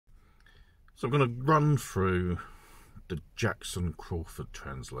So I'm going to run through the Jackson Crawford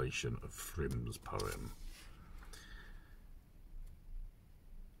translation of Thrym's poem.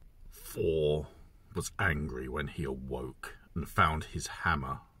 Thor was angry when he awoke and found his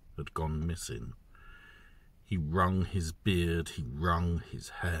hammer had gone missing. He wrung his beard, he wrung his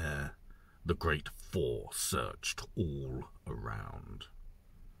hair. The great Thor searched all around.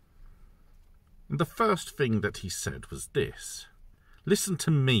 And the first thing that he said was this: "Listen to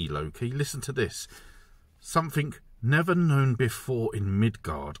me, Loki, listen to this. Something never known before in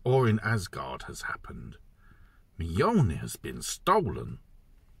Midgard or in Asgard has happened. Mjolnir has been stolen."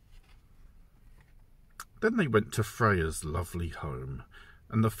 Then they went to Freya's lovely home,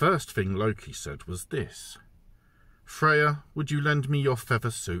 and the first thing Loki said was this: "Freya, would you lend me your feather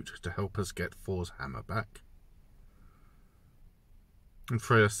suit to help us get Thor's hammer back?" And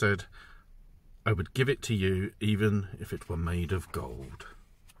Freya said, "I would give it to you even if it were made of gold.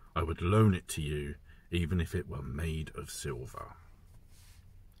 I would loan it to you even if it were made of silver."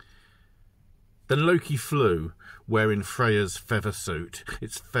 Then Loki flew, wearing Freya's feather suit.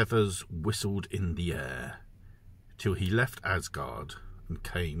 Its feathers whistled in the air, till he left Asgard and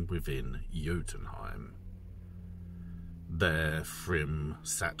came within Jotunheim. There Thrym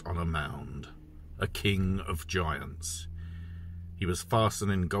sat on a mound, a king of giants. He was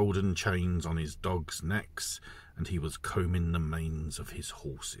fastening golden chains on his dogs' necks, and he was combing the manes of his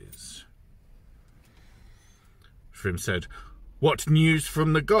horses. Thrym said, "What news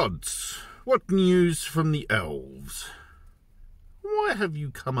from the gods? What news from the elves? Why have you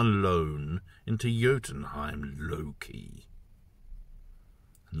come alone into Jotunheim, Loki?"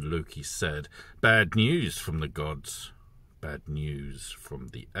 And Loki said, "Bad news from the gods, bad news from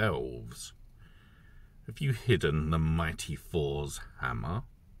the elves. Have you hidden the mighty Thor's hammer?"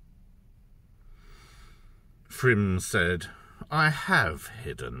 Thrym said, "I have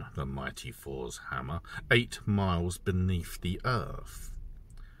hidden the mighty Thor's hammer 8 miles beneath the earth.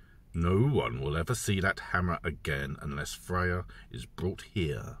 No one will ever see that hammer again unless Freya is brought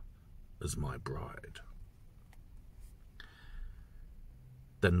here as my bride."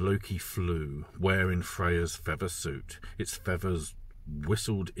 Then Loki flew, wearing Freya's feather suit. Its feathers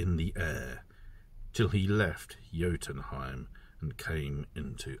whistled in the air, till he left Jotunheim and came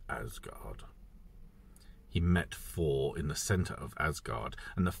into Asgard. He met Thor in the centre of Asgard,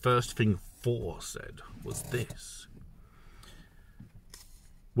 and the first thing Thor said was this: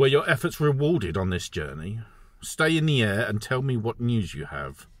 "Were your efforts rewarded on this journey? Stay in the air and tell me what news you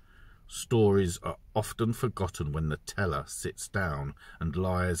have. Stories are often forgotten when the teller sits down, and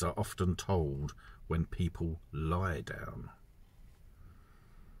lies are often told when people lie down."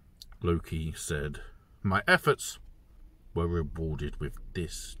 Loki said, "My efforts were rewarded with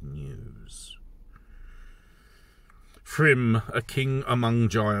this news. Thrym, a king among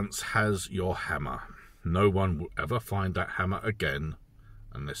giants, has your hammer. No one will ever find that hammer again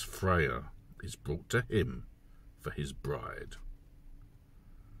unless Freya is brought to him for his bride."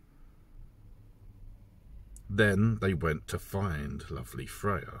 Then they went to find lovely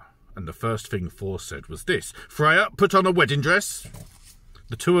Freya, and the first thing Thor said was this: "Freya, put on a wedding dress.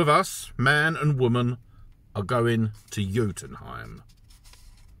 The two of us, man and woman, are going to Jotunheim."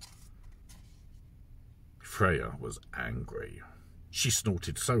 Freya was angry. She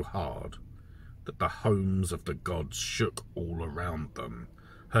snorted so hard that the homes of the gods shook all around them.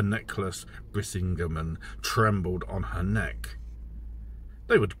 Her necklace, Brisingamen, trembled on her neck.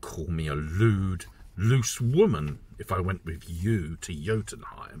 "They would call me a lewd, loose woman if I went with you to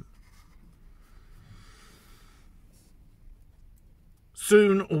Jotunheim."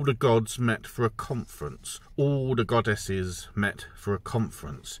 Soon all the gods met for a conference. All the goddesses met for a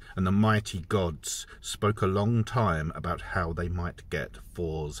conference, and the mighty gods spoke a long time about how they might get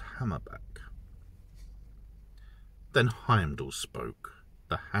Thor's hammer back. Then Heimdall spoke,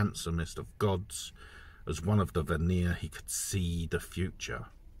 the handsomest of gods. As one of the Vanir, he could see the future.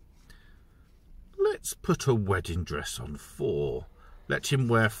 "Let's put a wedding dress on Thor. Let him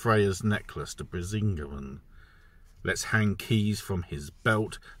wear Freya's necklace to Brisingamen. Let's hang keys from his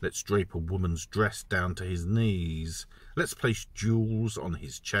belt. Let's drape a woman's dress down to his knees. Let's place jewels on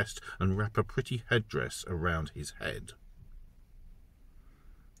his chest and wrap a pretty headdress around his head."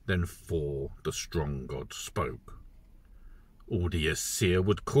 Then Thor, the strong god, spoke. "All the Aesir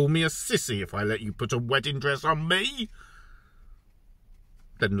would call me a sissy if I let you put a wedding dress on me."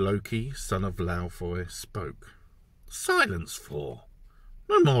 Then Loki, son of Laufey, spoke. "Silence, Thor.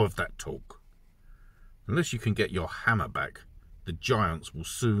 No more of that talk. Unless you can get your hammer back, the giants will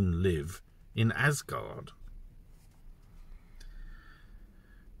soon live in Asgard."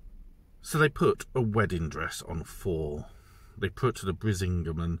 So they put a wedding dress on Thor. They put the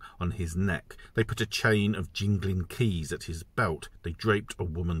Brisingamen on his neck. They put a chain of jingling keys at his belt. They draped a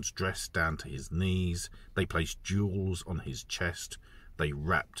woman's dress down to his knees. They placed jewels on his chest. They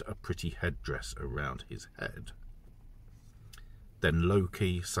wrapped a pretty headdress around his head. Then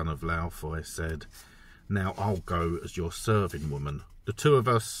Loki, son of Laufey, said, "Now I'll go as your serving woman. The two of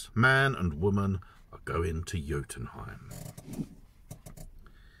us, man and woman, are going to Jotunheim."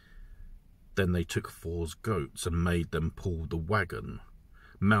 Then they took Thor's goats and made them pull the wagon.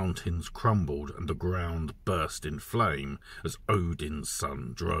 Mountains crumbled and the ground burst in flame as Odin's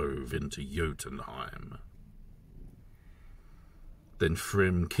son drove into Jotunheim. Then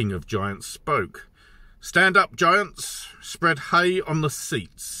Thrym, king of giants, spoke. "Stand up, giants, spread hay on the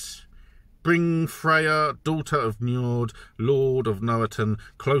seats. Bring Freya, daughter of Njord, lord of Noaton,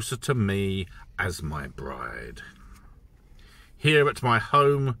 closer to me as my bride. Here at my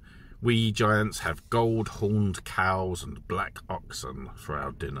home, we giants have gold-horned cows and black oxen for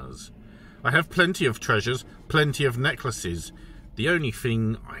our dinners. I have plenty of treasures, plenty of necklaces. The only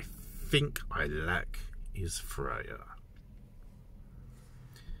thing I think I lack is Freya."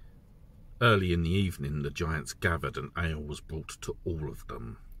 Early in the evening, the giants gathered and ale was brought to all of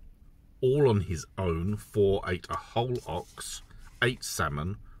them. All on his own, Thor ate a whole ox, 8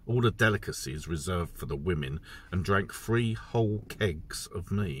 salmon, all the delicacies reserved for the women, and drank 3 whole kegs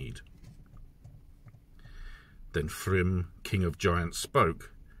of mead. Then Thrym, king of giants,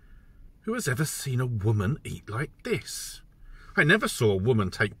 spoke. "Who has ever seen a woman eat like this? I never saw a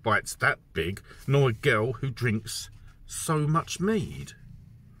woman take bites that big, nor a girl who drinks so much mead."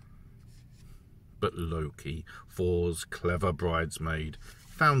 But Loki, Thor's clever bridesmaid,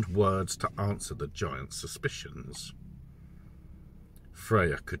 found words to answer the giant's suspicions.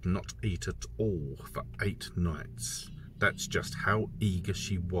 Freya could not eat at all for 8 nights. That's just how eager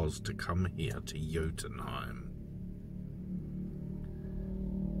she was to come here to Jotunheim.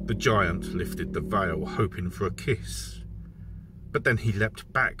 The giant lifted the veil, hoping for a kiss. But then he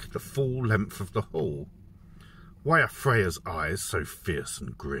leapt back the full length of the hall. Why are Freya's eyes so fierce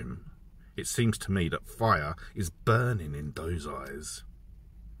and grim? It seems to me that fire is burning in those eyes.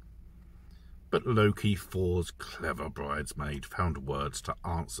 But Loki, Thor's clever bridesmaid, found words to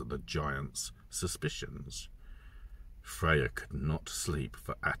answer the giant's suspicions. Freya could not sleep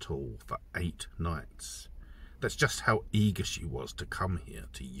at all for 8 nights. That's just how eager she was to come here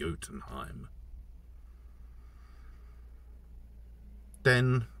to Jotunheim.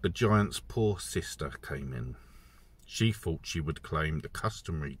 Then the giant's poor sister came in. She thought she would claim the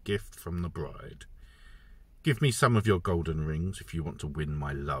customary gift from the bride. "Give me some of your golden rings if you want to win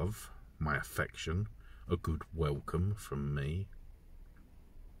my love, my affection, a good welcome from me."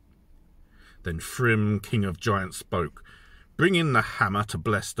 Then Thrym, king of giants, spoke. "Bring in the hammer to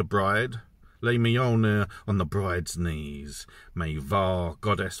bless the bride. Lay Mjolnir on the bride's knees. May Var,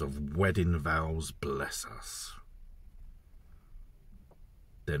 goddess of wedding vows, bless us."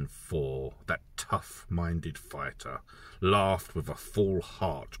 Then Thor, that tough-minded fighter, laughed with a full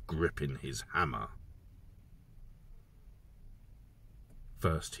heart gripping his hammer.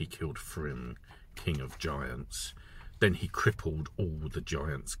 First he killed Thrym, king of giants. Then he crippled all the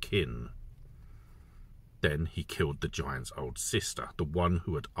giants' kin. Then he killed the giant's old sister, the one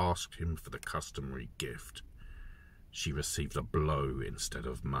who had asked him for the customary gift. She received a blow instead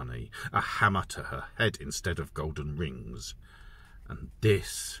of money, a hammer to her head instead of golden rings. And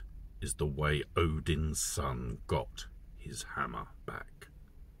this is the way Odin's son got his hammer back.